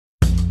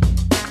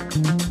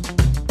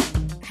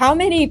How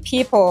many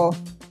people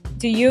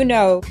do you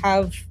know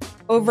have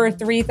over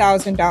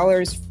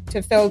 $3,000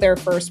 to fill their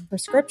first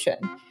prescription?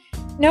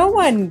 No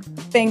one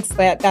thinks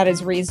that that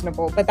is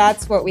reasonable, but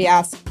that's what we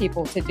ask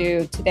people to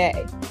do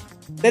today.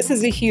 This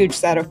is a huge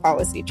set of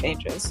policy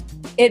changes.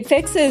 It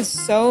fixes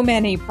so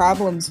many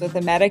problems with the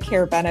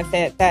Medicare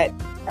benefit that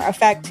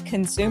affect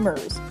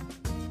consumers.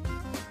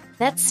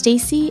 That's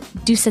Stacy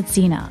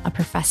Dusetzina, a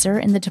professor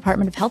in the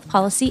Department of Health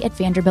Policy at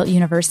Vanderbilt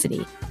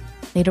University.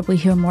 Later, we'll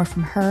hear more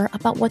from her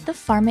about what the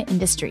pharma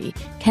industry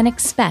can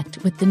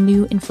expect with the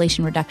new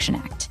Inflation Reduction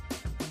Act.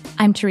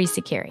 I'm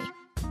Teresa Carey,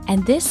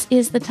 and this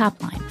is The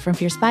Top Line from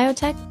Fierce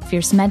Biotech,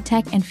 Fierce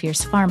MedTech, and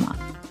Fierce Pharma.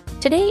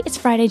 Today is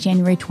Friday,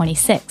 January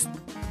 26th.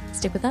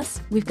 Stick with us.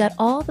 We've got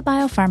all the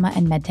biopharma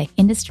and medtech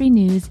industry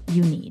news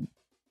you need.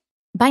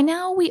 By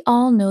now, we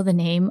all know the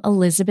name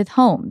Elizabeth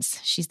Holmes.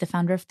 She's the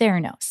founder of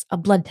Theranos, a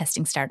blood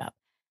testing startup.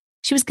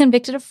 She was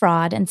convicted of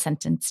fraud and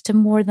sentenced to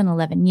more than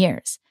 11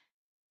 years.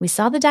 We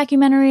saw the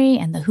documentary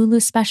and the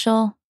Hulu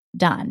special.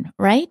 Done,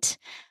 right?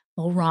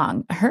 Well,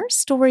 wrong. Her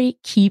story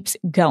keeps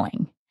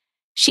going.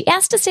 She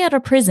asked to stay out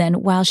of prison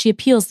while she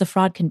appeals the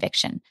fraud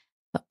conviction,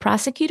 but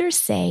prosecutors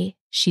say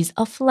she's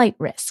a flight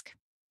risk.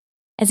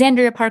 As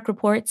Andrea Park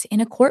reports, in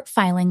a court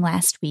filing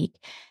last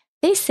week,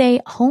 they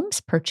say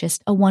Holmes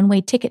purchased a one-way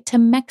ticket to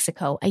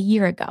Mexico a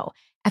year ago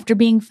after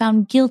being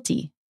found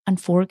guilty on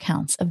 4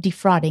 counts of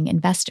defrauding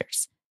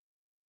investors.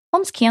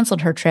 Holmes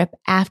canceled her trip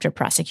after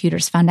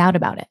prosecutors found out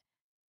about it,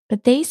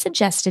 but they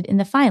suggested in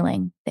the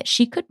filing that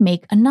she could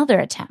make another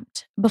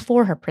attempt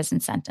before her prison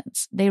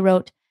sentence. They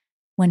wrote,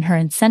 "When her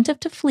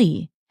incentive to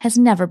flee has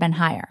never been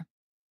higher."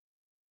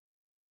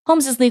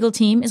 Holmes' legal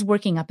team is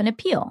working up an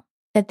appeal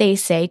that they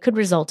say could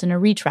result in a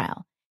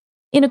retrial.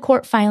 In a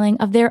court filing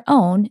of their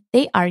own,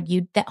 they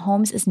argued that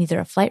Holmes is neither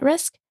a flight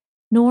risk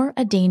nor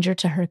a danger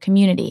to her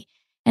community,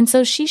 and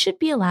so she should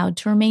be allowed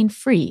to remain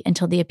free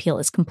until the appeal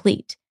is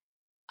complete.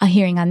 A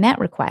hearing on that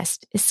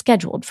request is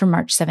scheduled for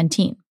March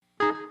 17.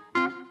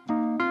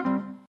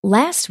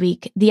 Last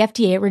week, the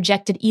FDA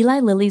rejected Eli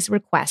Lilly's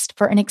request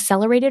for an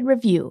accelerated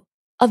review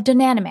of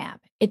donanemab,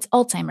 its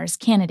Alzheimer's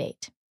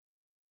candidate.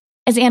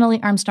 As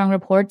Annalie Armstrong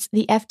reports,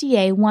 the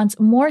FDA wants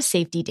more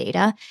safety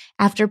data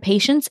after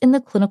patients in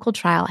the clinical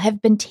trial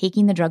have been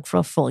taking the drug for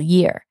a full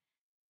year.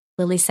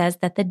 Lilly says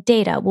that the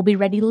data will be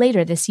ready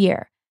later this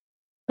year.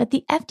 But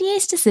the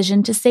FDA's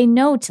decision to say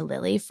no to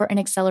Lilly for an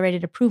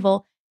accelerated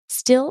approval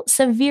still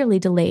severely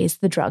delays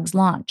the drug's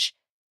launch.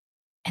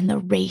 And the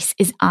race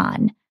is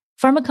on.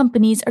 Pharma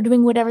companies are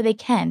doing whatever they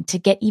can to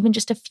get even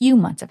just a few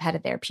months ahead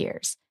of their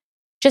peers.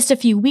 Just a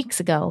few weeks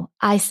ago,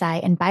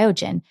 Eisai and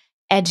Biogen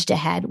edged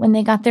ahead when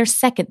they got their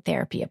second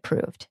therapy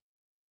approved.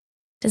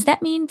 Does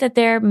that mean that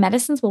their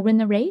medicines will win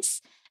the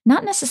race?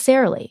 Not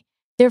necessarily.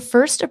 Their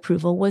first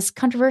approval was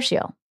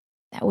controversial.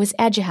 That was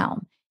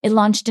Aduhelm. It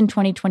launched in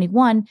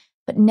 2021,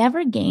 but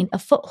never gained a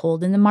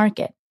foothold in the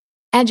market.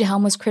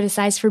 Aduhelm was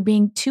criticized for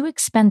being too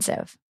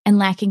expensive and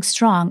lacking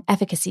strong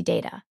efficacy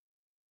data.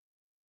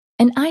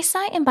 And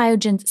Eisai and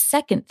Biogen's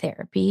second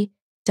therapy,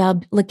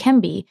 dubbed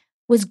Leqembi,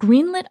 was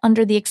greenlit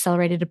under the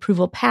accelerated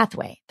approval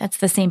pathway. That's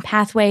the same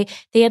pathway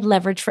they had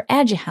leveraged for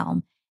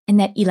Aduhelm and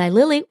that Eli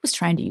Lilly was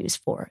trying to use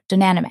for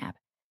donanemab.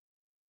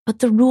 But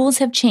the rules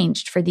have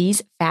changed for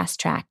these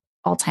fast-track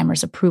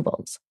Alzheimer's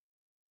approvals.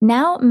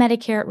 Now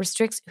Medicare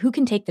restricts who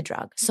can take the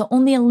drug, so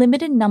only a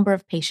limited number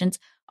of patients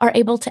are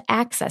able to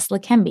access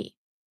Leqembi,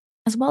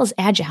 as well as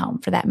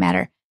Aduhelm for that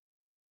matter.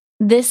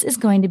 This is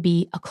going to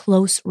be a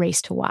close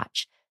race to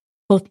watch.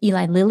 Both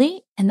Eli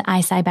Lilly and the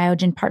Eisai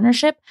Biogen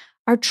partnership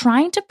are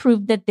trying to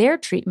prove that their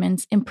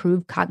treatments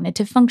improve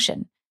cognitive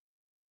function.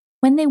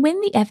 When they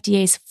win the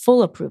FDA's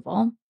full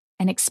approval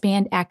and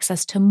expand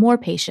access to more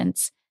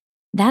patients,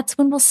 that's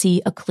when we'll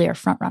see a clear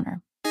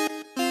frontrunner.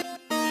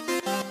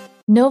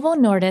 Novo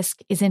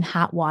Nordisk is in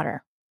hot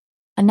water.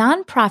 A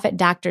nonprofit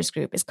doctors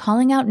group is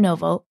calling out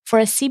Novo for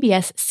a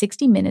CBS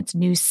 60 Minutes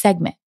news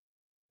segment,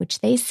 which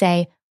they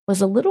say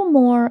was a little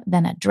more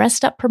than a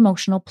dressed-up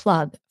promotional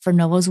plug for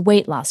Novo's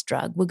weight loss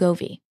drug,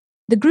 Wegovy.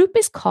 The group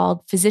is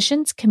called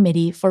Physicians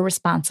Committee for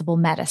Responsible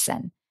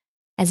Medicine.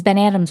 As Ben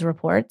Adams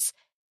reports,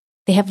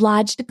 they have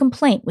lodged a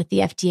complaint with the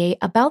FDA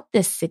about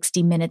this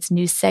 60 Minutes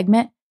news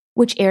segment,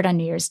 which aired on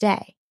New Year's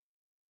Day.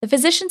 The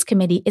Physicians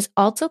Committee is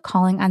also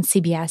calling on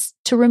CBS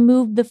to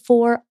remove the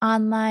 4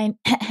 online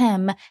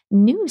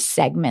news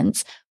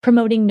segments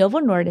promoting Novo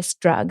Nordisk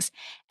drugs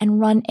and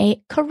run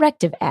a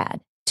corrective ad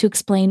to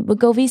explain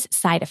Wegovy's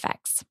side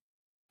effects.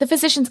 The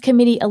Physicians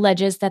Committee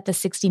alleges that the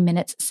 60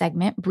 Minutes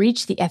segment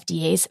breached the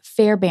FDA's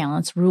Fair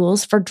Balance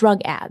rules for drug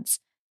ads.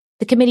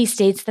 The committee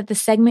states that the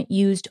segment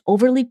used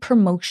overly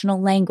promotional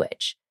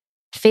language,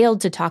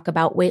 failed to talk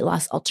about weight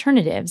loss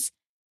alternatives,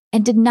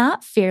 and did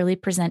not fairly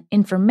present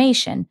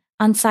information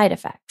on side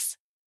effects.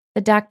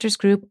 The doctors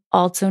group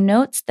also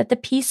notes that the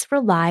piece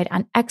relied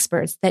on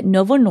experts that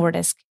Novo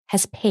Nordisk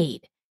has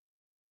paid.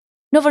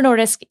 Novo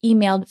Nordisk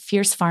emailed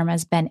Fierce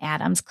Pharma's Ben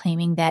Adams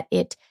claiming that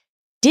it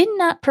did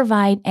not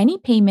provide any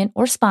payment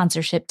or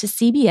sponsorship to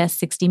CBS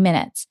 60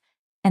 Minutes,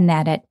 and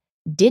that at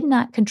did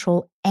not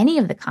control any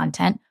of the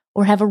content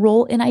or have a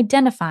role in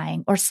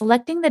identifying or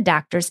selecting the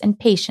doctors and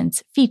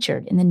patients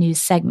featured in the news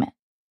segment.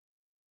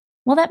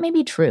 Well, that may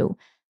be true,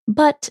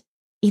 but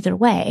either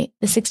way,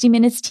 the 60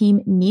 Minutes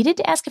team needed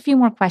to ask a few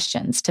more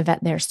questions to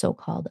vet their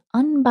so-called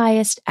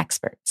unbiased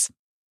experts.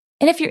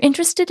 And if you're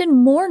interested in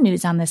more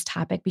news on this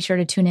topic, be sure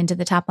to tune into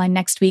The Top Line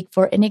next week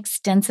for an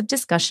extensive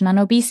discussion on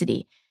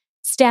obesity.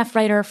 Staff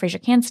writer Fraser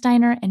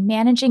Kansteiner and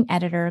managing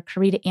editor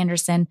Karita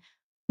Anderson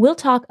will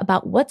talk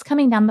about what's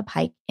coming down the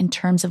pike in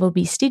terms of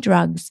obesity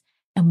drugs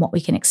and what we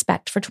can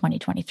expect for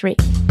 2023.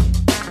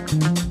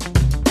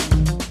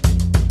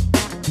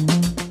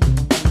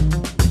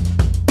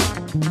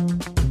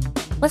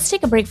 Let's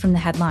take a break from the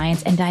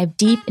headlines and dive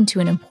deep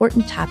into an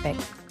important topic,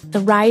 the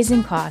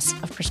rising cost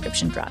of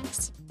prescription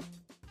drugs.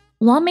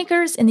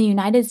 Lawmakers in the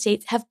United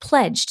States have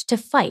pledged to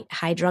fight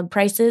high drug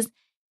prices,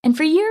 and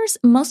for years,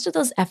 most of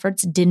those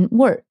efforts didn't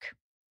work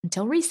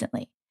until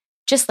recently.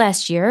 Just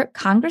last year,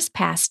 Congress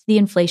passed the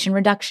Inflation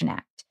Reduction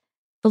Act.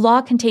 The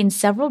law contains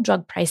several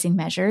drug pricing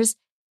measures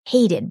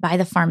hated by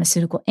the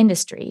pharmaceutical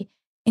industry,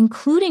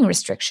 including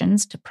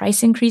restrictions to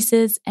price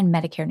increases and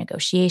Medicare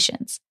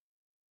negotiations.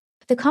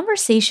 But the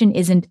conversation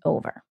isn't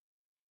over.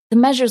 The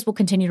measures will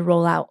continue to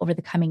roll out over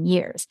the coming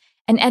years,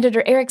 and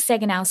editor Eric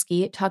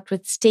Saganowski talked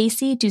with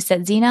Stacy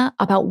Dusetzina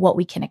about what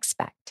we can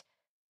expect.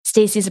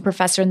 Stacy is a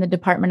professor in the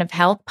Department of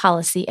Health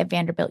Policy at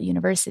Vanderbilt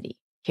University.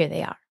 Here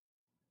they are.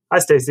 Hi,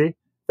 Stacy.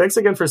 Thanks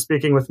again for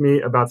speaking with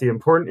me about the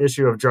important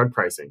issue of drug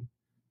pricing.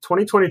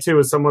 2022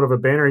 was somewhat of a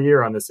banner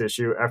year on this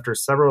issue after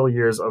several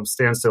years of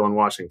standstill in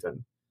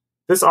Washington.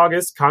 This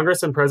August,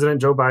 Congress and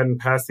President Joe Biden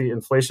passed the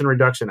Inflation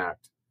Reduction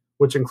Act,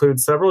 which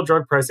includes several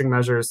drug pricing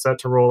measures set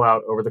to roll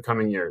out over the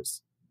coming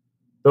years.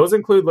 Those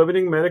include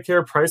limiting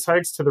Medicare price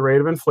hikes to the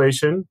rate of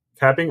inflation,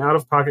 capping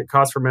out-of-pocket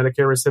costs for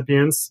Medicare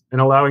recipients,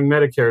 and allowing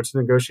Medicare to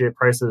negotiate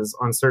prices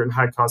on certain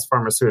high-cost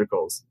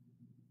pharmaceuticals.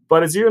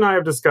 But as you and I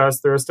have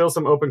discussed, there are still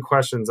some open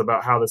questions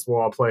about how this will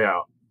all play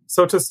out.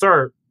 So to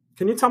start,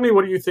 can you tell me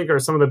what do you think are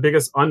some of the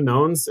biggest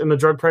unknowns in the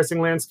drug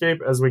pricing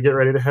landscape as we get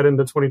ready to head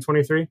into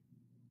 2023?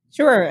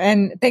 Sure.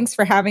 And thanks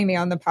for having me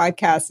on the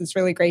podcast. It's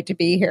really great to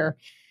be here.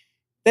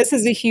 This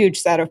is a huge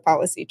set of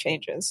policy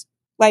changes.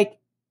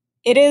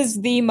 It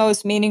is the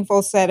most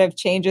meaningful set of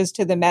changes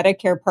to the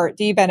Medicare Part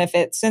D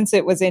benefit since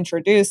it was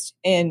introduced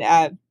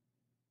and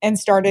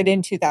started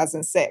in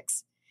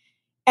 2006.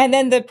 And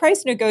then the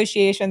price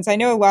negotiations, I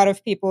know a lot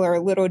of people are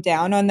a little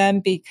down on them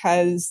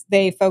because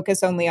they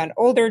focus only on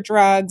older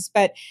drugs,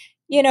 but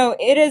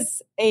it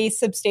is a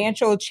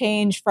substantial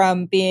change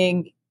from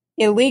being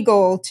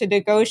illegal to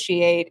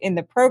negotiate in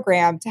the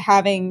program to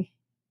having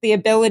the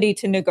ability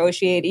to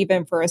negotiate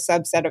even for a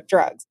subset of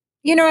drugs.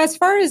 As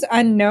far as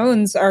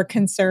unknowns are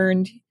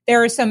concerned,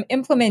 there are some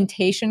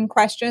implementation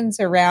questions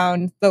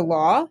around the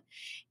law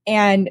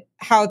and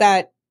how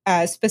that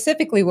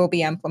specifically will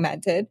be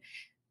implemented.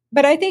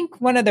 But I think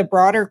one of the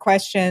broader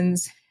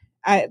questions,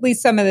 at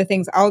least some of the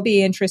things I'll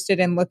be interested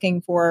in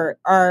looking for,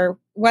 are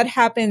what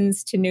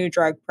happens to new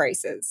drug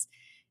prices.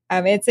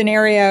 It's an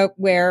area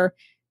where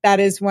that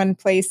is one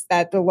place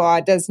that the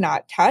law does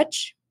not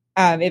touch.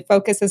 It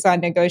focuses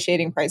on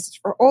negotiating prices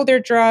for older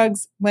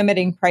drugs,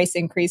 limiting price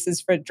increases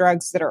for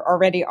drugs that are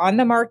already on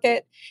the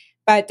market,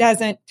 but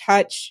doesn't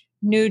touch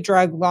new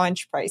drug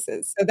launch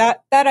prices. So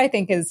that I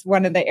think is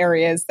one of the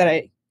areas that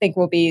I think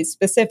will be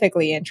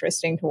specifically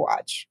interesting to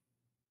watch.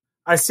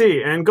 I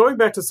see. And going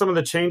back to some of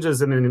the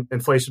changes in the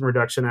Inflation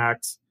Reduction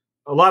Act,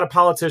 a lot of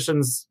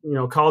politicians,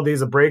 called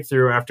these a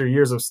breakthrough after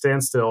years of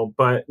standstill.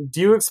 But do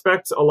you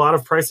expect a lot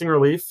of pricing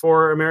relief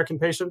for American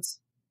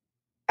patients?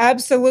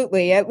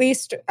 Absolutely. At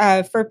least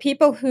for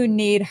people who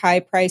need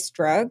high-priced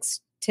drugs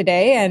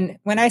today. And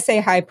when I say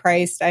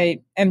high-priced,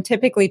 I am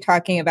typically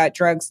talking about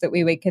drugs that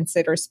we would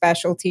consider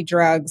specialty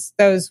drugs,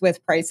 those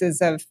with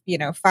prices of,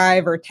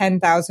 $5,000 or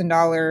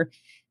 $10,000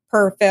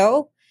 per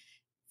fill.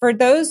 For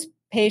those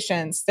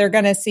patients, they're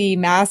going to see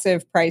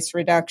massive price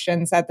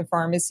reductions at the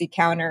pharmacy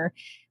counter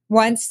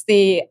once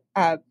the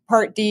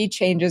Part D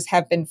changes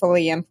have been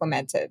fully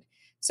implemented.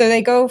 So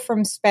they go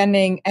from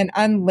spending an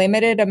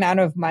unlimited amount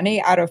of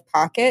money out of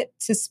pocket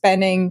to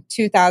spending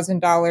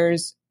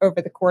 $2,000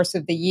 over the course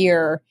of the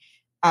year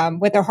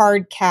with a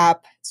hard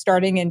cap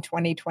starting in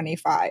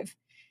 2025.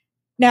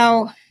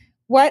 Now,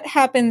 what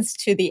happens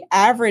to the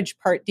average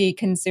Part D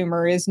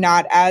consumer is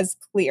not as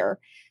clear.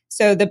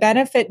 So the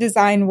benefit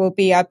design will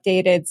be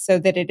updated so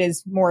that it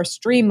is more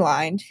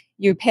streamlined.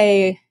 You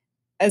pay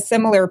a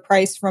similar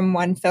price from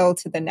one fill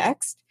to the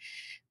next,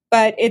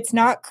 but it's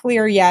not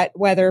clear yet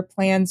whether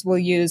plans will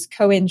use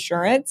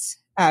coinsurance,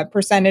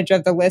 percentage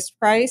of the list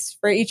price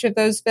for each of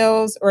those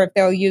fills, or if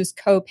they'll use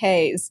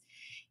co-pays.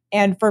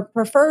 And for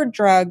preferred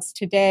drugs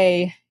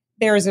today,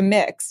 there's a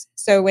mix.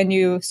 So when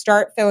you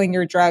start filling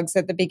your drugs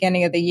at the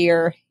beginning of the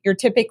year, you're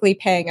typically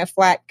paying a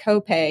flat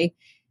copay,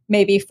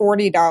 maybe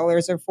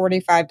 $40 or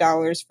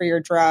 $45 for your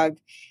drug.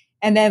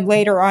 And then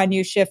later on,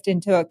 you shift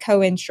into a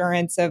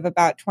coinsurance of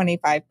about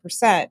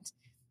 25%.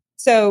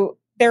 So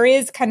there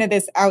is kind of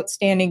this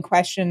outstanding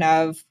question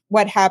of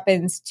what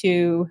happens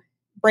to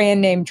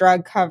brand name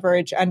drug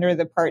coverage under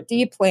the Part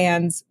D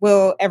plans,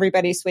 will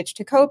everybody switch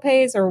to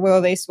copays or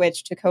will they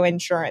switch to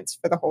coinsurance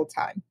for the whole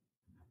time?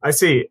 I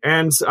see.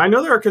 And I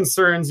know there are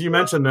concerns, you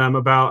mentioned them,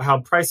 about how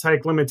price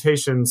hike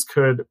limitations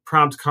could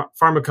prompt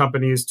pharma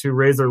companies to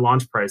raise their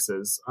launch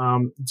prices.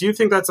 Do you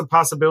think that's a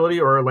possibility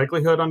or a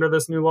likelihood under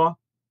this new law?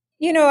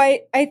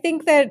 I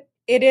think that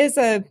it is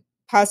a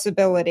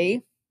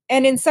possibility.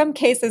 And in some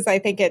cases, I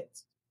think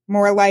it's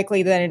more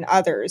likely than in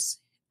others.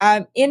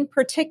 In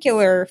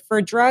particular,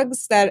 for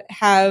drugs that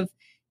have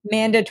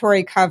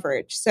mandatory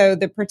coverage, so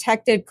the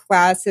protected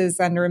classes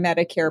under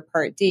Medicare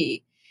Part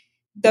D,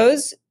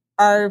 those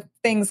are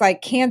things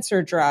like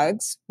cancer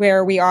drugs,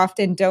 where we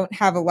often don't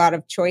have a lot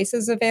of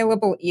choices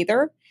available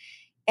either.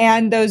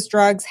 And those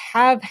drugs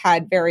have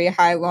had very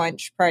high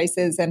launch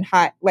prices and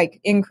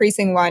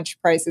increasing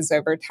launch prices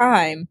over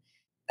time.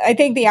 I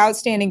think the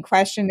outstanding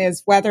question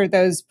is whether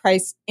those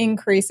price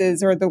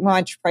increases or the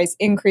launch price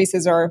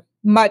increases are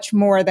much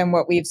more than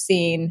what we've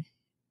seen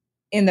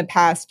in the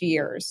past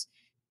years.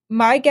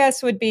 My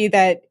guess would be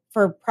that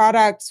for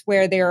products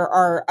where there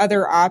are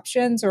other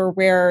options or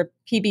where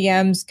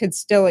PBMs could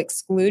still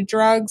exclude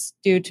drugs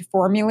due to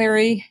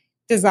formulary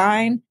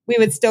design, we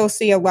would still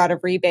see a lot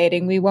of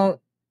rebating.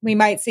 We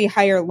might see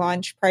higher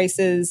launch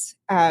prices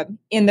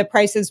in the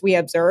prices we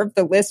observe,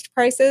 the list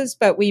prices,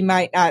 but we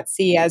might not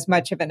see as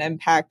much of an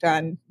impact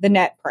on the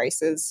net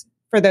prices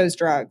for those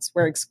drugs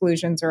where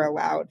exclusions are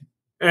allowed.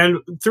 And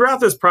throughout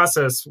this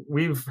process,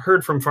 we've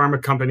heard from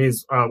pharma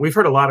companies, we've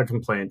heard a lot of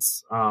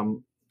complaints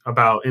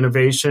about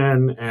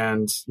innovation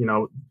and,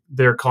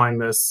 they're calling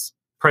this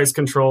price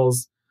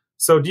controls.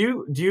 So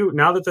do you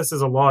now that this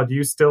is a law, do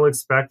you still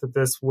expect that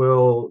this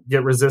will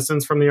get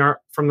resistance from the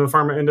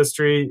pharma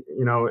industry,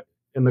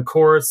 in the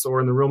courts or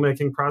in the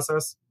rulemaking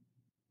process?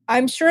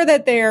 I'm sure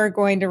that they are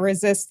going to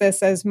resist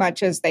this as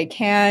much as they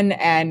can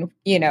and,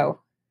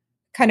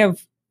 kind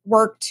of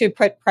work to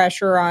put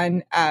pressure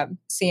on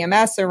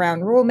CMS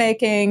around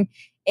rulemaking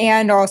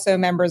and also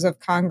members of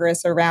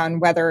Congress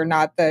around whether or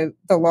not the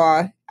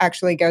law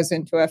actually goes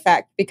into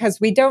effect, because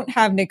we don't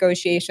have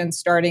negotiations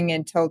starting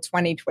until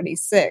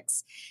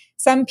 2026.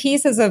 Some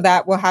pieces of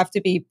that will have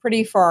to be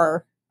pretty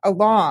far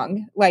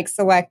along, like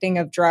selecting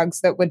of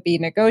drugs that would be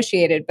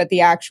negotiated, but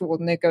the actual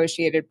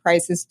negotiated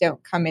prices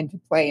don't come into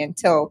play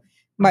until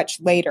much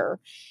later.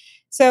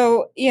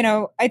 So,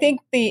 I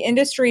think the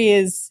industry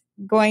is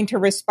going to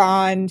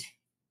respond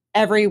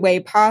every way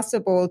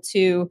possible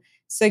to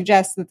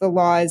suggest that the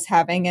law is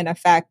having an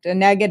effect, a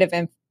negative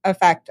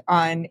effect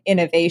on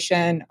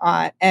innovation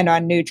and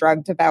on new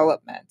drug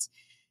development.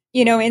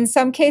 In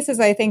some cases,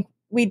 I think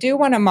we do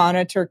want to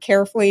monitor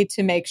carefully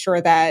to make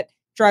sure that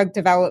drug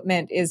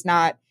development is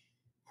not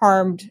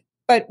harmed.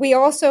 But we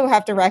also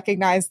have to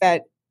recognize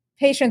that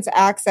patients'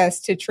 access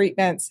to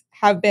treatments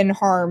have been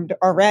harmed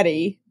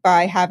already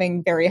by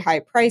having very high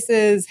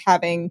prices,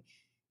 having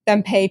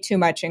them pay too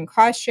much in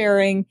cost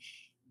sharing.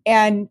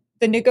 And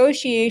the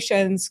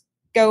negotiations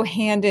go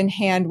hand in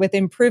hand with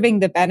improving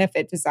the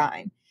benefit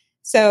design.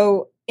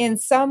 So in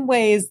some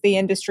ways, the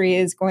industry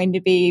is going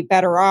to be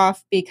better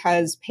off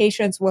because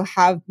patients will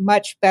have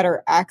much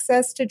better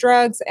access to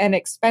drugs and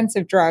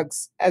expensive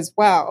drugs as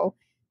well.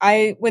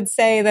 I would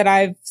say that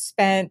I've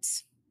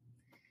spent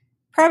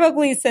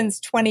probably since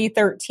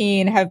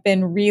 2013 have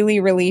been really,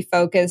 really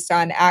focused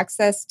on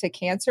access to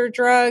cancer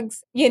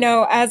drugs.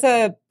 As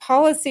a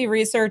policy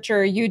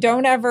researcher,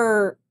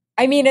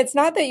 it's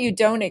not that you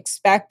don't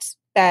expect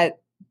that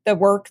the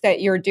work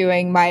that you're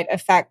doing might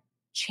affect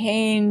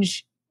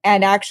change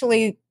and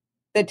actually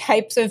the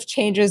types of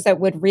changes that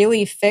would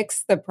really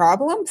fix the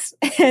problems.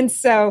 And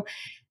so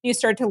you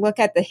start to look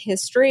at the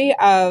history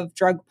of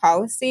drug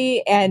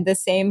policy, and the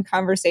same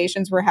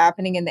conversations were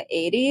happening in the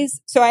 80s.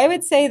 So I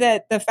would say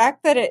that the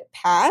fact that it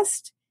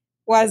passed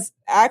was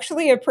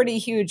actually a pretty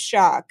huge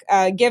shock,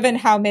 given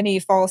how many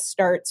false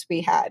starts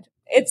we had.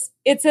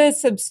 It's a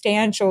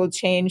substantial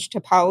change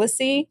to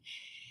policy.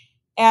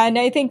 And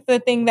I think the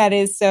thing that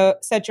is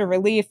such a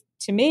relief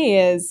to me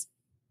is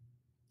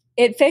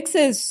it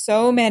fixes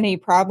so many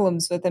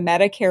problems with the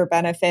Medicare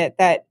benefit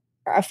that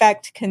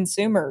affect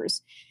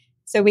consumers.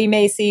 So we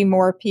may see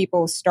more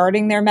people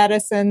starting their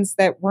medicines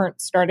that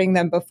weren't starting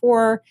them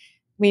before.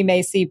 We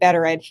may see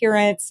better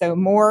adherence, so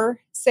more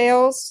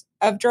sales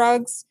of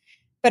drugs.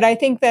 But I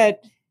think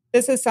that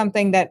this is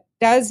something that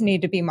does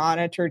need to be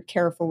monitored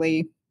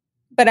carefully.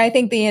 But I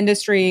think the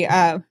industry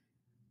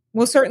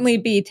will certainly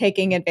be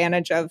taking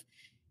advantage of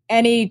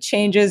any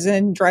changes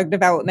in drug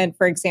development,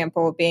 for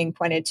example, being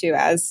pointed to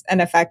as an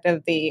effect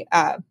of the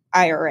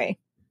IRA.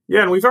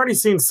 Yeah, and we've already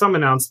seen some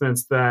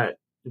announcements that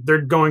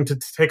they're going to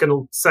take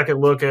a second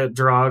look at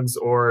drugs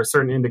or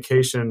certain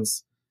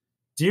indications.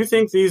 Do you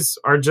think these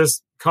are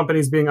just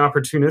companies being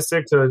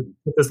opportunistic to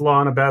put this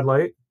law in a bad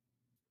light?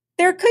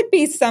 There could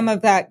be some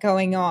of that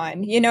going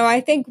on.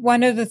 I think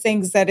one of the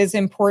things that is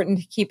important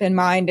to keep in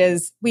mind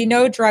is we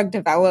know drug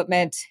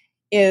development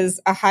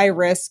is a high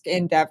risk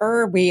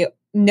endeavor. We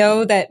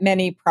know that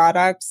many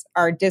products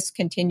are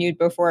discontinued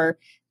before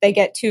they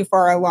get too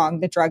far along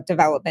the drug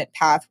development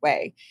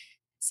pathway.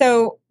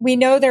 So we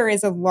know there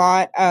is a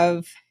lot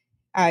of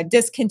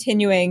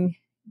discontinuing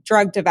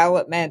drug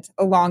development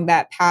along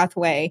that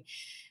pathway.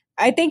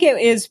 I think it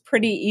is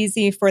pretty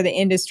easy for the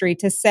industry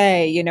to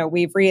say,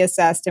 we've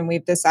reassessed and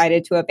we've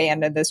decided to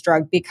abandon this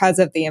drug because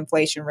of the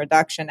Inflation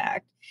Reduction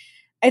Act.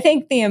 I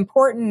think the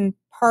important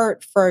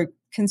part for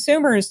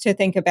consumers to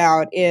think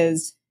about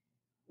is,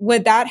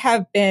 would that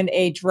have been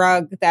a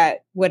drug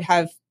that would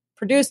have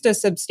produced a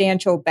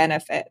substantial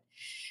benefit?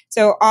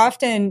 So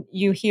often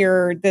you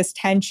hear this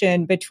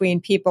tension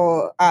between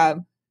people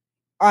on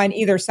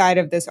either side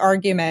of this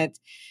argument,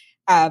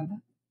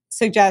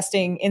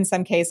 suggesting in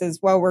some cases,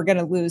 well, we're going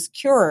to lose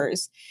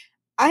cures.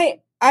 I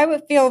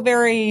would feel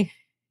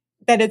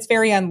that it's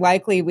very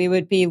unlikely we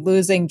would be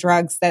losing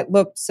drugs that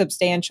looked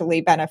substantially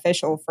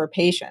beneficial for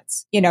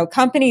patients.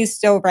 Companies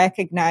still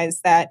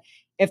recognize that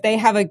if they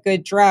have a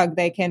good drug,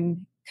 they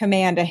can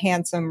command a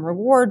handsome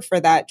reward for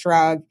that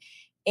drug.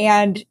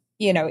 And,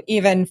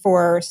 even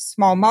for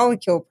small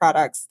molecule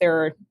products,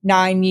 there are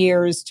 9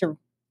 years to,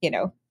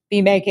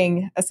 be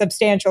making a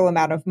substantial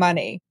amount of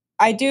money.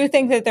 I do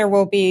think that there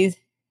will be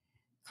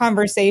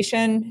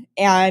conversation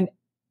and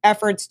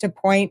efforts to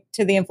point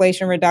to the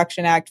Inflation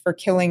Reduction Act for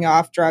killing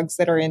off drugs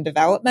that are in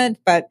development,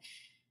 but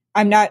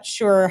I'm not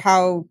sure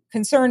how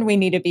concerned we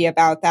need to be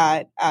about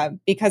that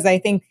because I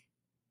think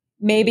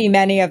maybe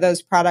many of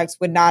those products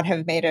would not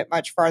have made it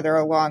much farther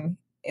along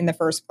in the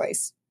first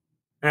place.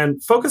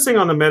 And focusing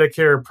on the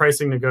Medicare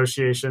pricing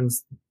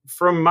negotiations,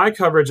 from my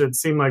coverage, it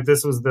seemed like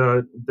this was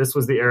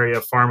the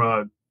area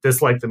pharma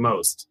disliked the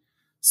most.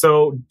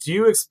 So do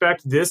you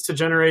expect this to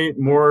generate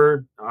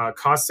more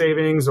cost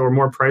savings or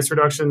more price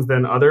reductions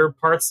than other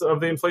parts of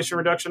the Inflation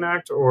Reduction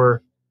Act?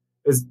 Or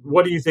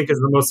what do you think is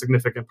the most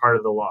significant part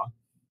of the law?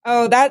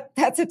 Oh,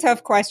 that's a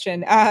tough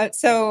question.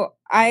 So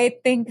I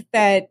think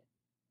that,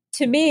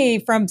 to me,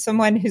 from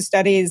someone who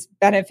studies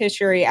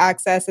beneficiary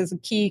access as a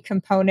key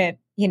component,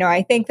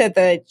 I think that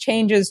the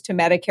changes to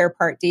Medicare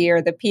Part D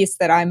are the piece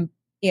that I'm,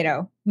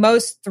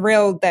 most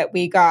thrilled that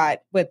we got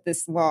with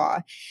this law.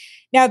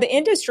 Now, the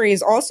industry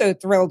is also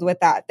thrilled with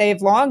that.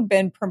 They've long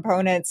been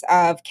proponents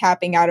of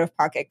capping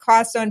out-of-pocket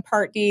costs on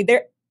Part D.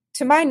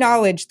 To my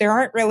knowledge, there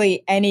aren't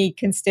really any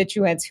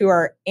constituents who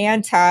are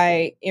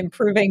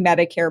anti-improving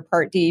Medicare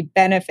Part D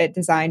benefit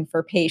design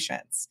for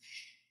patients.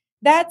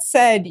 That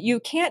said,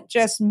 you can't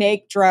just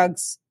make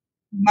drugs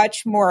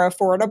much more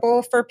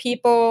affordable for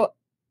people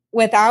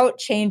without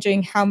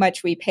changing how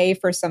much we pay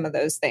for some of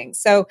those things.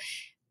 So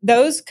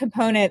those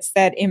components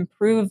that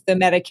improve the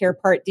Medicare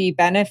Part D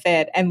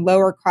benefit and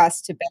lower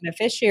costs to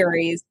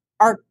beneficiaries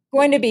are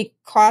going to be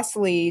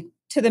costly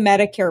to the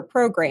Medicare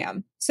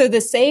program. So the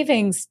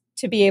savings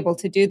to be able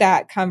to do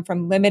that come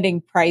from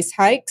limiting price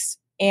hikes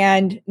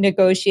and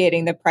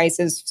negotiating the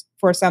prices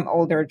for some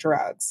older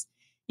drugs.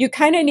 You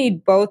kind of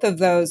need both of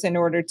those in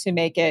order to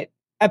make it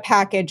a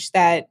package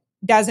that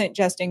doesn't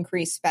just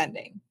increase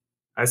spending.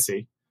 I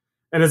see.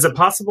 And is it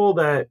possible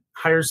that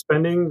higher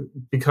spending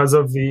because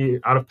of the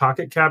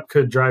out-of-pocket cap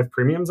could drive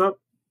premiums up?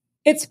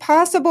 It's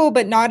possible,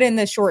 but not in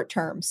the short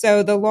term.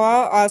 So the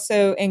law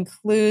also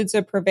includes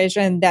a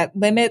provision that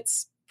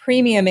limits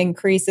premium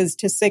increases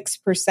to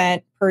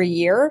 6% per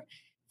year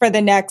for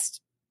the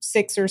next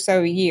 6 or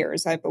so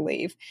years, I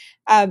believe.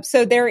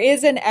 So there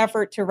is an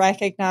effort to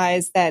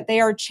recognize that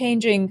they are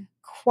changing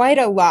quite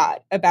a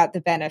lot about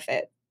the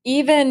benefit,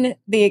 even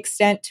the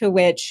extent to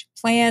which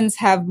plans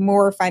have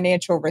more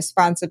financial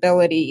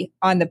responsibility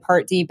on the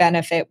Part D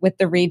benefit with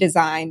the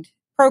redesigned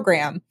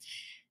program.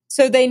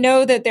 So they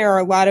know that there are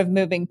a lot of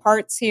moving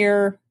parts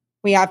here.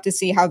 We have to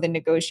see how the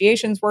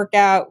negotiations work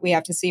out. We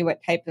have to see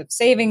what type of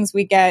savings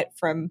we get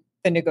from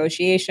the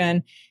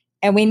negotiation.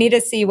 And we need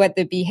to see what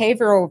the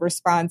behavioral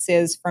response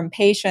is from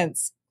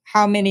patients.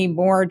 How many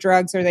more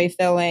drugs are they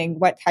filling?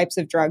 What types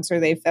of drugs are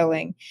they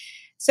filling?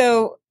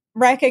 So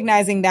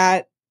recognizing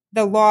that,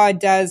 the law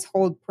does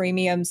hold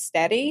premiums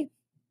steady.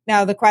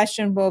 Now, the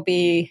question will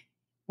be,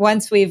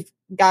 once we've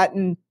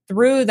gotten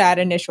through that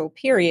initial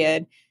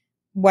period,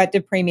 what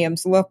do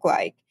premiums look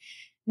like?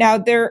 Now,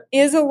 there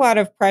is a lot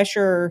of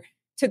pressure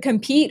to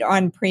compete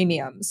on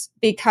premiums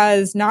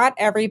because not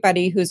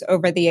everybody who's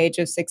over the age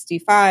of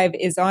 65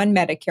 is on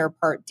Medicare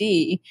Part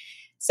D.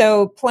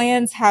 So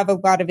plans have a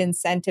lot of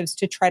incentives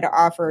to try to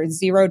offer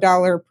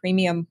 $0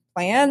 premium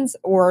plans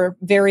or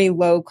very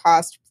low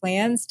cost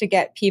plans to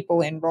get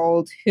people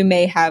enrolled who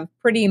may have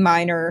pretty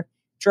minor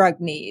drug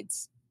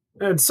needs.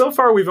 And so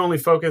far, we've only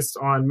focused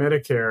on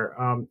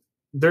Medicare.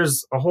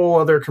 There's a whole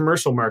other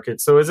commercial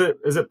market. So is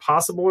it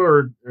possible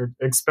or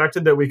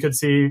expected that we could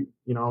see,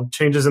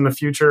 changes in the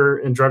future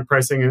in drug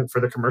pricing for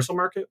the commercial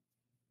market?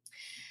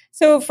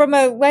 So from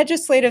a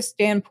legislative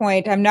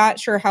standpoint, I'm not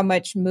sure how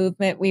much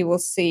movement we will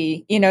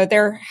see.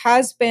 There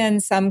has been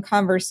some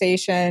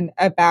conversation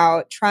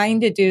about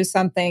trying to do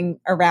something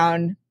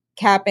around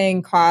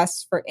capping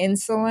costs for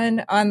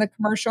insulin on the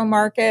commercial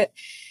market.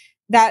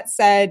 That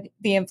said,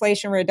 the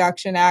Inflation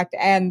Reduction Act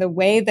and the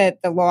way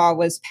that the law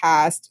was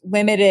passed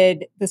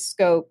limited the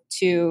scope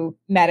to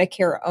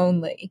Medicare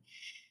only.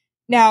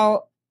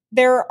 Now,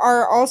 there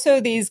are also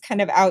these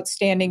kind of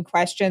outstanding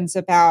questions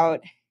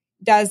about,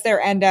 does there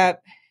end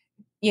up,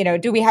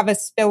 do we have a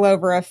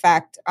spillover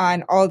effect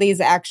on all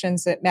these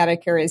actions that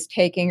Medicare is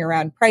taking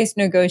around price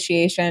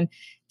negotiation?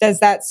 Does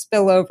that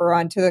spill over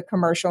onto the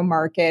commercial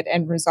market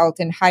and result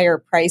in higher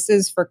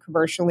prices for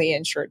commercially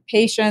insured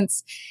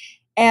patients?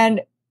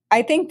 And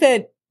I think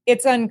that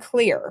it's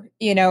unclear.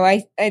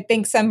 I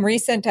think some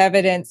recent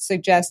evidence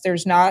suggests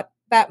there's not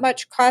that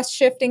much cost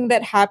shifting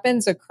that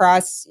happens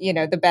across,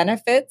 the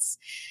benefits.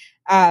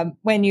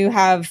 When you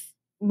have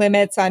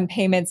limits on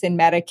payments in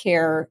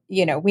Medicare,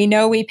 we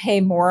know we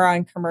pay more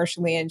on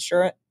commercial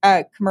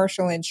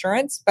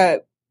insurance,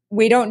 but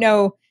we don't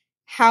know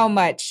how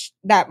much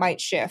that might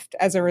shift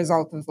as a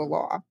result of the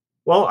law.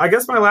 Well, I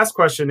guess my last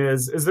question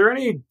is there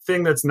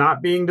anything that's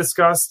not being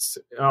discussed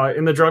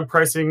in the drug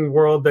pricing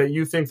world that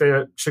you think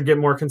that should get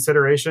more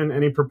consideration?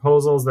 Any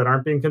proposals that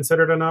aren't being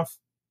considered enough?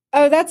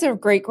 Oh, that's a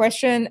great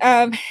question.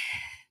 I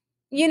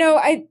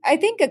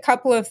think a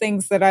couple of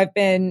things that I've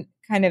been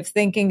kind of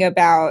thinking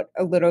about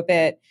a little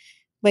bit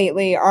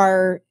lately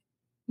are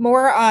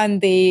more on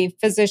the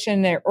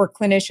physician or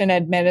clinician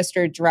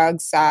administered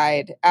drug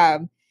side.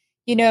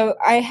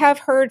 I have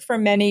heard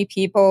from many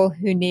people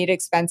who need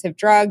expensive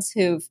drugs,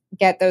 who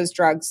get those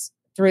drugs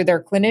through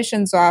their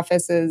clinicians'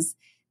 offices,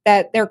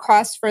 that their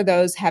costs for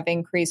those have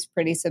increased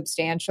pretty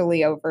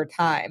substantially over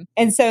time.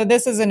 And so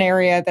this is an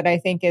area that I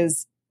think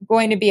is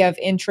going to be of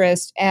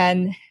interest,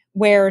 and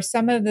where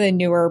some of the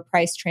newer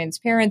price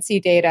transparency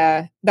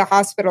data, the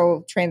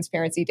hospital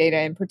transparency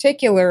data in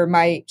particular,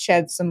 might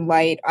shed some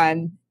light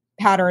on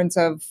patterns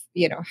of,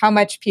 how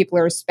much people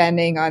are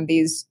spending on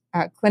these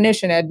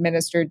clinician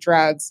administered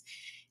drugs,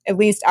 at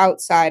least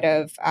outside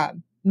of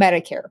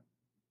Medicare.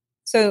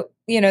 So,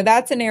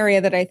 that's an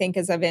area that I think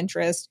is of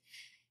interest.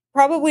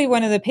 Probably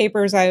one of the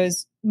papers I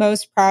was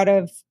most proud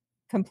of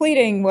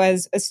completing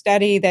was a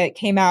study that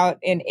came out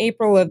in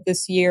April of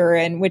this year,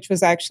 and which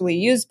was actually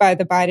used by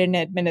the Biden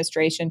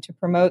administration to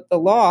promote the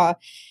law,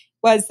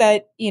 was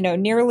that,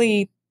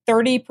 nearly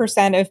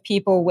 30% of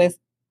people with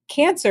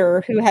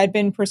cancer who had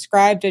been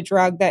prescribed a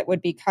drug that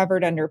would be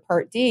covered under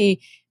Part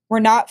D were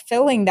not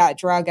filling that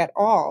drug at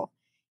all.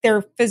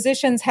 Their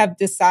physicians have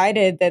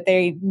decided that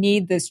they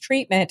need this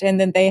treatment, and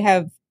then they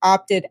have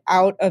opted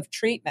out of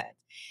treatment.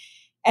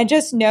 And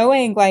just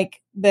knowing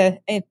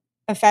the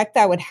effect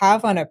that would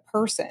have on a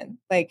person,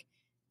 like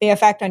the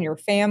effect on your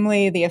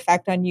family, the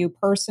effect on you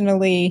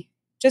personally,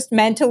 just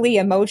mentally,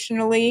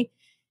 emotionally.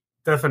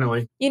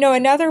 Definitely.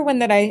 Another one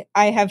that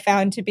I have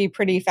found to be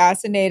pretty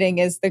fascinating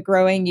is the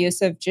growing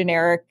use of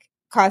generic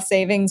cost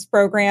savings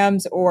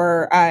programs,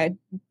 or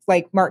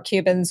like Mark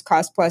Cuban's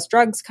Cost Plus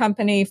Drugs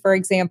Company, for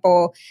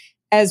example,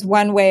 as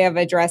one way of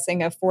addressing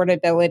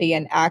affordability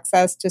and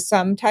access to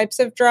some types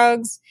of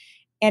drugs.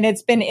 And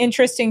it's been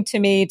interesting to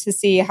me to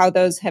see how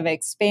those have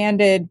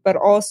expanded, but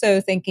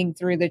also thinking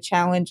through the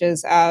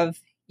challenges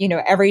of,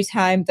 every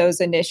time those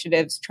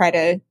initiatives try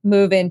to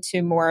move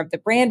into more of the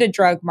branded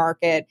drug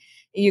market,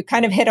 you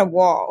kind of hit a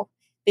wall,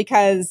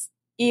 because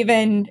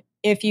even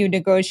if you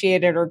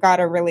negotiated or got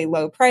a really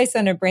low price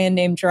on a brand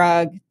name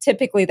drug,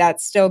 typically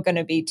that's still going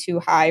to be too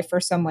high for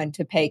someone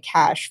to pay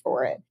cash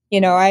for it.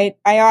 I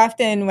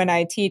often, when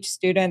I teach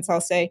students, I'll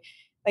say,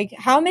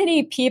 how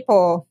many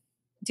people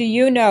do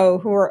you know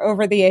who are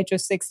over the age of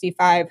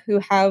 65 who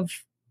have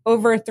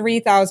over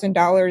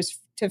 $3,000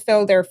 to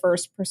fill their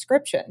first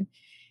prescription?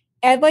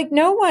 And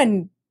no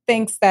one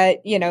thinks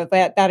that,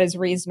 that is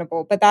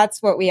reasonable, but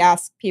that's what we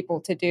ask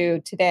people to do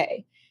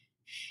today.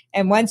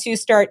 And once you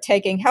start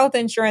taking health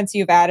insurance,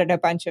 you've added a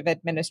bunch of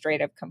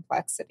administrative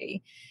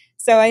complexity.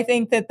 So I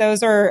think that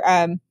those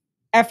are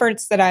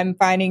efforts that I'm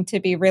finding to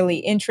be really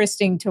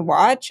interesting to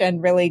watch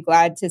and really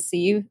glad to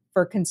see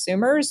for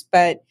consumers.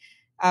 But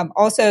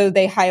also,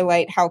 they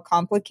highlight how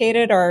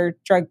complicated our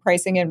drug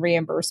pricing and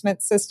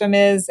reimbursement system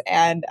is,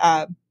 and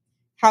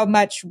how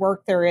much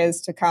work there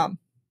is to come.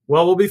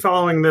 Well, we'll be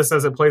following this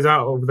as it plays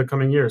out over the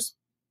coming years.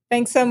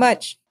 Thanks so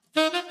much.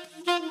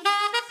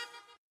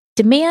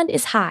 Demand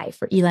is high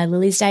for Eli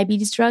Lilly's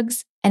diabetes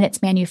drugs, and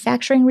its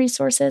manufacturing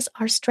resources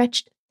are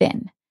stretched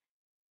thin.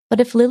 But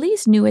if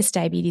Lilly's newest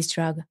diabetes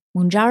drug,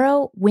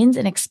 Mounjaro, wins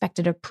an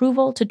expected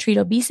approval to treat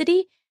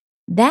obesity,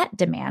 that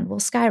demand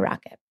will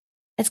skyrocket.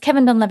 As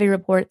Kevin Dunleavy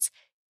reports,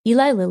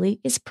 Eli Lilly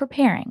is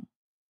preparing.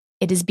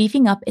 It is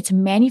beefing up its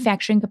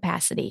manufacturing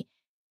capacity.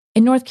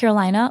 In North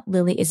Carolina,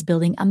 Lilly is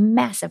building a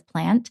massive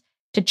plant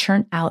to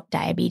churn out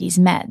diabetes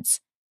meds.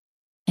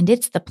 And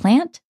it's the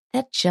plant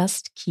that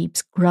just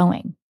keeps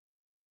growing.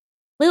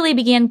 Lilly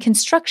began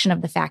construction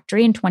of the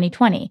factory in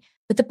 2020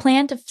 with a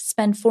plan to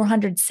spend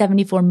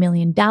 $474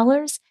 million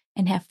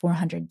and have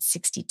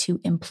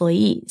 462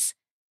 employees.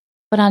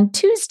 But on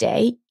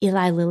Tuesday,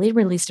 Eli Lilly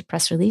released a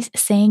press release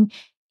saying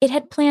it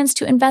had plans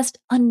to invest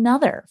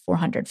another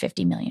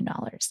 $450 million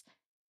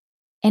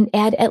and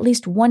add at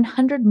least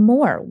 100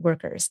 more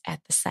workers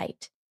at the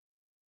site.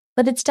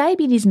 But its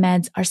diabetes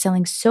meds are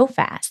selling so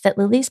fast that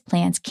Lilly's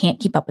plans can't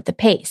keep up with the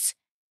pace.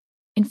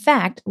 In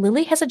fact,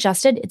 Lilly has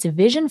adjusted its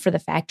vision for the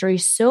factory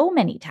so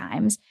many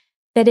times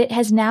that it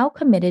has now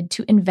committed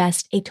to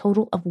invest a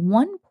total of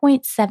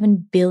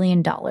 $1.7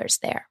 billion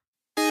there.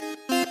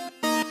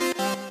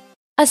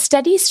 A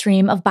steady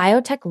stream of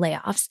biotech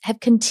layoffs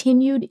have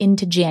continued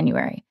into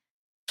January.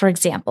 For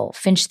example,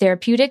 Finch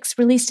Therapeutics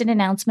released an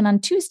announcement on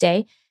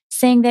Tuesday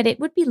saying that it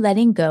would be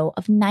letting go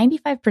of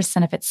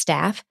 95% of its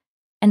staff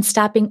and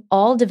stopping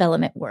all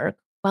development work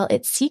while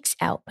it seeks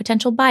out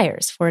potential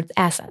buyers for its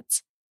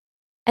assets.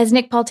 As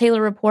Nick Paul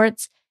Taylor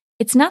reports,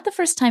 it's not the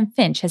first time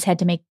Finch has had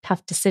to make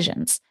tough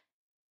decisions.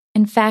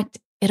 In fact,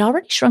 it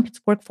already shrunk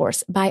its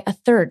workforce by a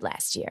third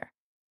last year.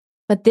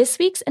 But this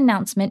week's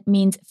announcement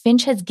means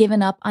Finch has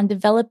given up on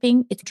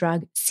developing its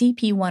drug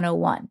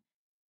CP101.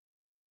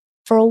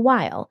 For a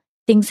while,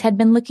 things had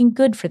been looking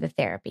good for the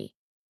therapy,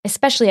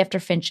 especially after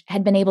Finch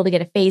had been able to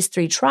get a phase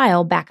 3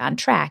 trial back on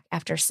track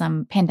after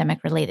some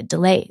pandemic-related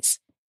delays.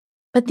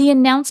 But the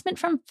announcement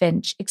from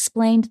Finch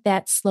explained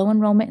that slow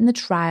enrollment in the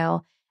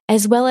trial,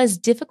 as well as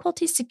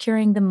difficulty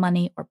securing the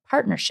money or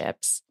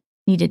partnerships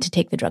needed to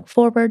take the drug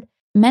forward,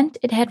 meant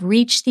it had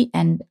reached the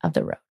end of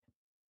the road.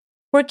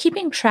 We're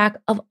keeping track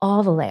of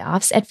all the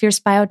layoffs at Fierce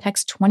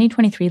Biotech's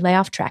 2023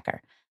 layoff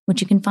tracker, which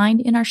you can find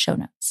in our show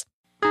notes.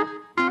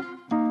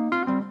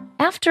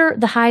 After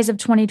the highs of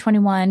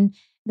 2021,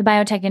 the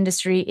biotech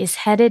industry is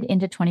headed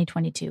into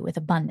 2022 with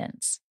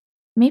abundance.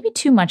 Maybe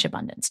too much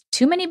abundance.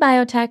 Too many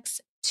biotechs,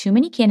 too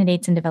many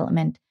candidates in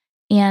development,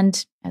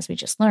 and, as we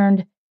just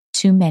learned,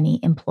 too many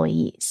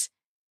employees.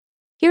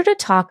 Here to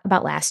talk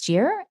about last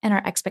year and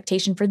our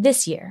expectation for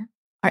this year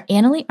are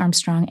Annalie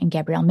Armstrong and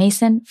Gabrielle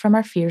Mason from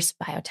our Fierce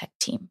Biotech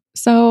team.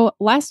 So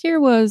last year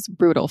was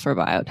brutal for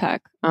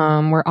biotech.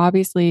 We're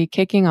obviously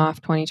kicking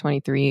off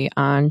 2023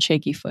 on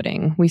shaky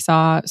footing. We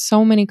saw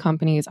so many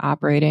companies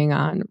operating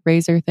on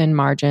razor-thin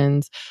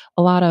margins,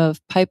 a lot of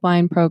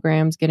pipeline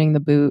programs getting the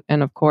boot,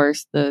 and of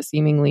course, the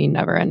seemingly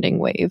never-ending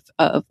wave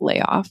of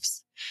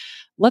layoffs.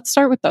 Let's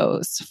start with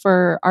those.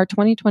 For our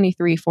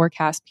 2023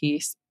 forecast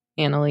piece,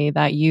 Annalie,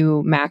 that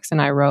you, Max,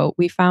 and I wrote,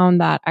 we found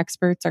that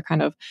experts are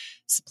kind of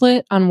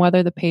split on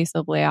whether the pace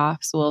of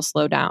layoffs will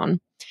slow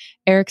down.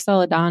 Eric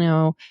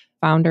Celedano,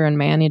 founder and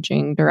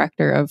managing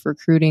director of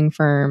recruiting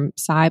firm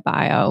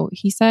SciBio,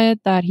 he said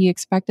that he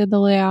expected the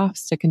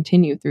layoffs to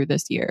continue through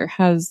this year.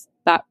 Has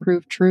that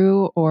proved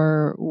true,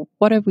 or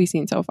what have we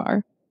seen so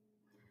far?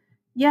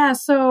 Yeah,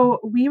 so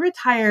we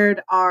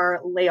retired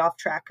our layoff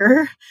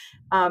tracker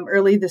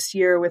early this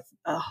year with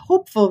a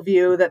hopeful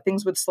view that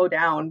things would slow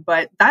down,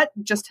 but that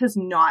just has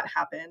not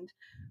happened.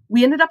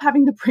 We ended up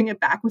having to bring it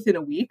back within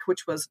a week,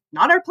 which was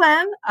not our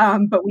plan,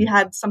 but we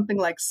had something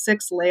like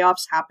 6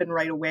 layoffs happen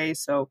right away.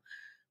 So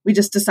we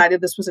just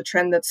decided this was a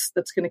trend that's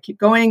going to keep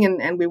going,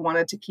 and we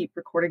wanted to keep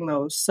recording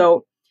those.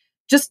 So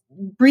just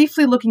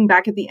briefly looking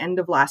back at the end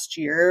of last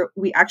year,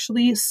 we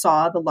actually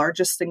saw the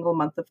largest single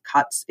month of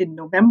cuts in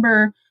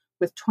November,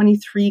 with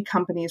 23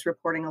 companies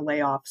reporting a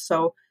layoff.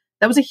 So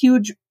that was a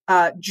huge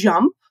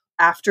jump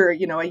after,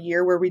 a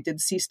year where we did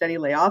see steady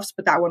layoffs,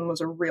 but that one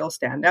was a real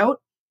standout.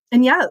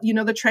 And yeah,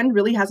 the trend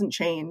really hasn't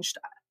changed.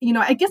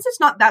 I guess it's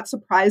not that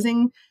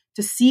surprising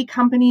to see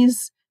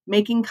companies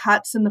making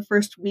cuts in the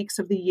first weeks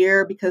of the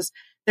year because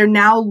they're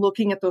now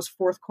looking at those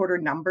fourth quarter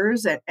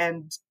numbers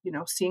and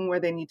seeing where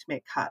they need to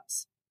make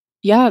cuts.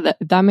 Yeah,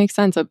 that makes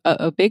sense.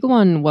 A big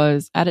one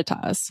was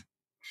Editas.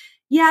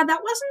 Yeah, that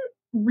wasn't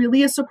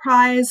really a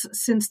surprise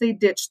since they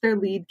ditched their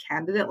lead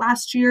candidate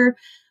last year.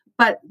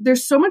 But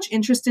there's so much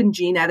interest in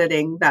gene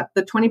editing that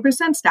the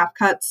 20% staff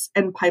cuts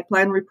and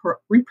pipeline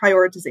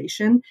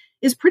reprioritization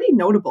is pretty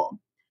notable.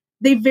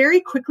 They very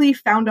quickly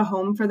found a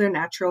home for their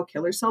natural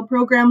killer cell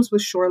programs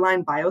with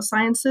Shoreline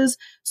Biosciences.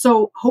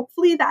 So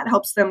hopefully that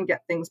helps them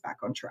get things back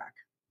on track.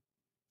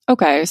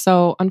 Okay,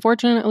 so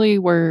unfortunately,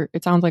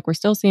 it sounds like we're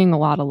still seeing a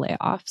lot of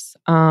layoffs.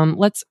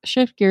 Let's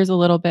shift gears a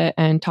little bit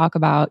and talk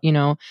about,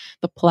 the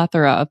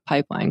plethora of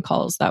pipeline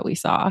calls that we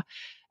saw.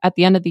 At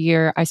the end of the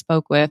year, I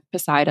spoke with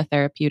Poseida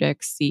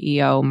Therapeutics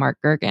CEO Mark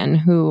Gergen,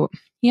 who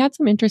he had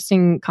some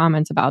interesting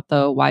comments about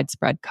the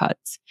widespread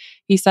cuts.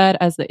 He said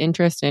as the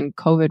interest in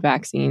COVID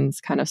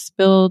vaccines kind of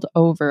spilled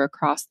over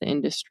across the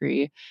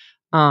industry,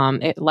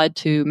 it led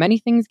to many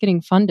things getting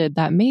funded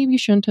that maybe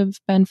shouldn't have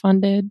been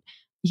funded.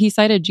 He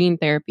cited gene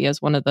therapy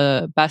as one of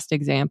the best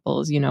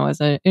examples, as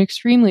an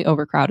extremely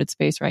overcrowded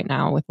space right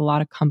now with a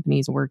lot of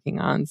companies working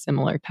on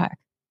similar tech.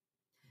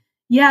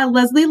 Yeah,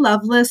 Leslie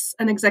Lovelace,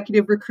 an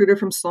executive recruiter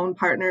from Sloan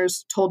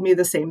Partners, told me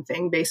the same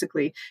thing,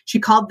 basically. She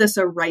called this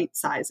a right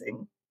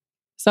sizing.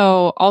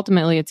 So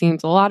ultimately, it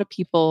seems a lot of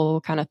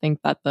people kind of think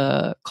that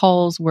the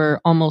calls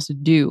were almost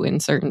due in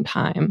certain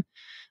time.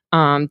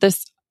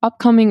 This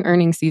upcoming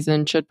earnings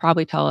season should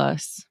probably tell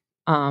us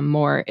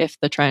more if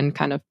the trend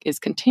kind of is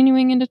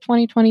continuing into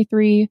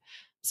 2023,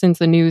 since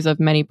the news of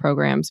many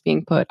programs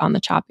being put on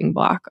the chopping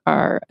block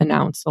are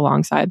announced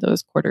alongside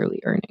those quarterly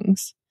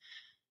earnings.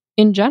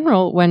 In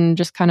general, when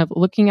just kind of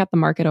looking at the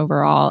market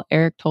overall,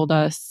 Eric told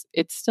us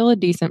it's still a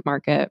decent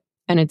market,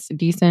 and it's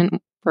decent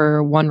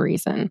for one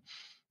reason.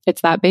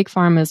 It's that big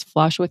pharma is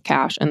flush with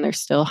cash and they're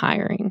still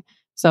hiring.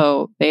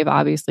 So they've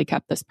obviously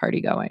kept this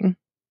party going.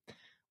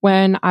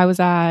 When I was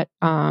at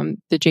the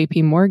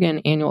JP Morgan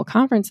annual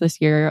conference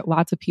this year,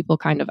 lots of people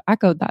kind of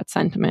echoed that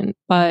sentiment.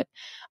 But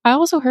I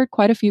also heard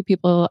quite a few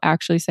people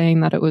actually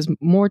saying that it was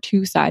more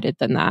two-sided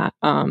than that,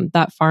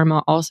 that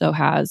pharma also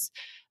has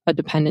a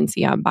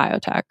dependency on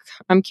biotech.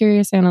 I'm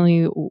curious,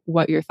 Annalee,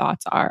 what your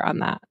thoughts are on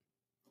that.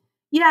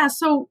 Yeah,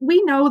 so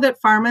we know that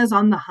pharma is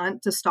on the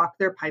hunt to stock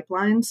their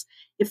pipelines.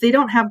 If they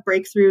don't have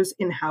breakthroughs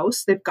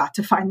in-house, they've got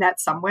to find that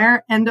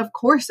somewhere. And of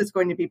course, it's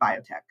going to be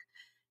biotech.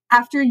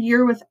 After a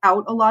year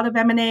without a lot of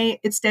M&A,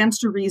 it stands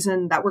to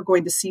reason that we're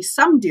going to see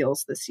some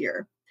deals this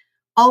year.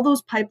 All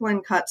those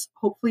pipeline cuts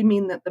hopefully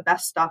mean that the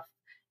best stuff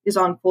is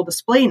on full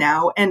display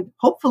now. And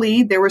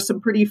hopefully there were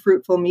some pretty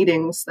fruitful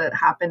meetings that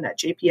happened at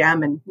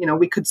JPM. And,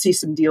 we could see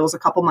some deals a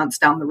couple months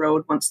down the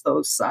road once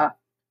those are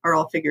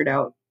all figured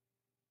out.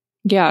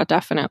 Yeah,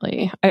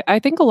 definitely. I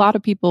think a lot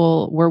of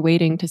people were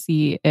waiting to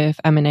see if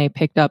M&A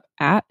picked up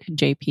at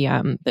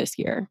JPM this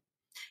year.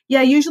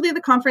 Yeah, usually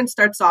the conference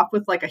starts off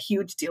with like a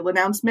huge deal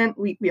announcement.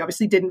 We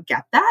obviously didn't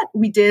get that.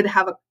 We did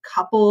have a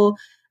couple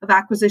of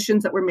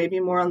acquisitions that were maybe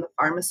more on the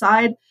pharma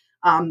side.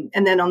 And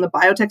then on the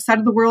biotech side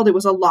of the world, it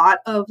was a lot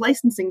of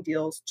licensing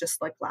deals,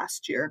 just like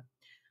last year.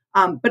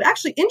 But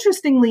actually,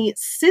 interestingly,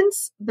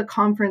 since the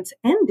conference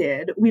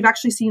ended, we've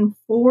actually seen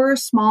 4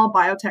 small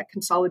biotech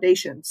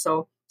consolidations.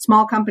 So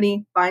small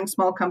company buying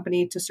small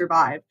company to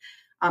survive.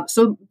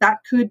 So that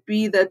could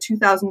be the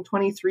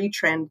 2023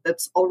 trend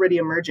that's already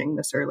emerging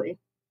this early.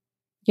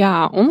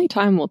 Yeah, only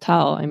time will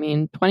tell. I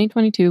mean,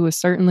 2022 was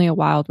certainly a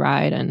wild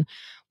ride. And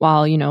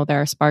while,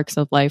 there are sparks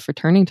of life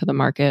returning to the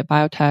market,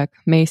 biotech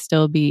may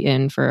still be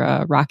in for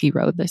a rocky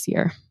road this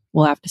year.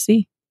 We'll have to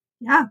see.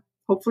 Yeah,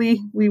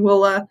 hopefully we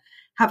will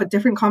have a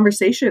different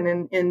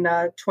conversation in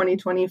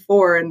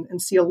 2024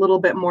 and see a little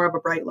bit more of a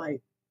bright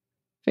light.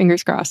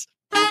 Fingers crossed.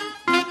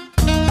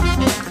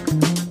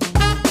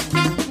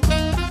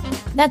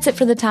 That's it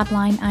for The Top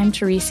Line. I'm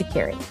Teresa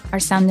Carey. Our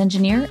sound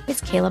engineer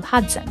is Caleb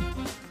Hodson.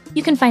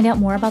 You can find out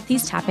more about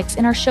these topics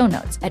in our show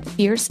notes at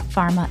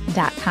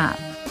fiercepharma.com.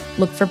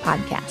 Look for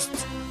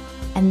podcasts.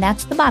 And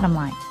that's the bottom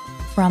line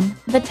from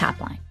The Top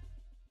Line.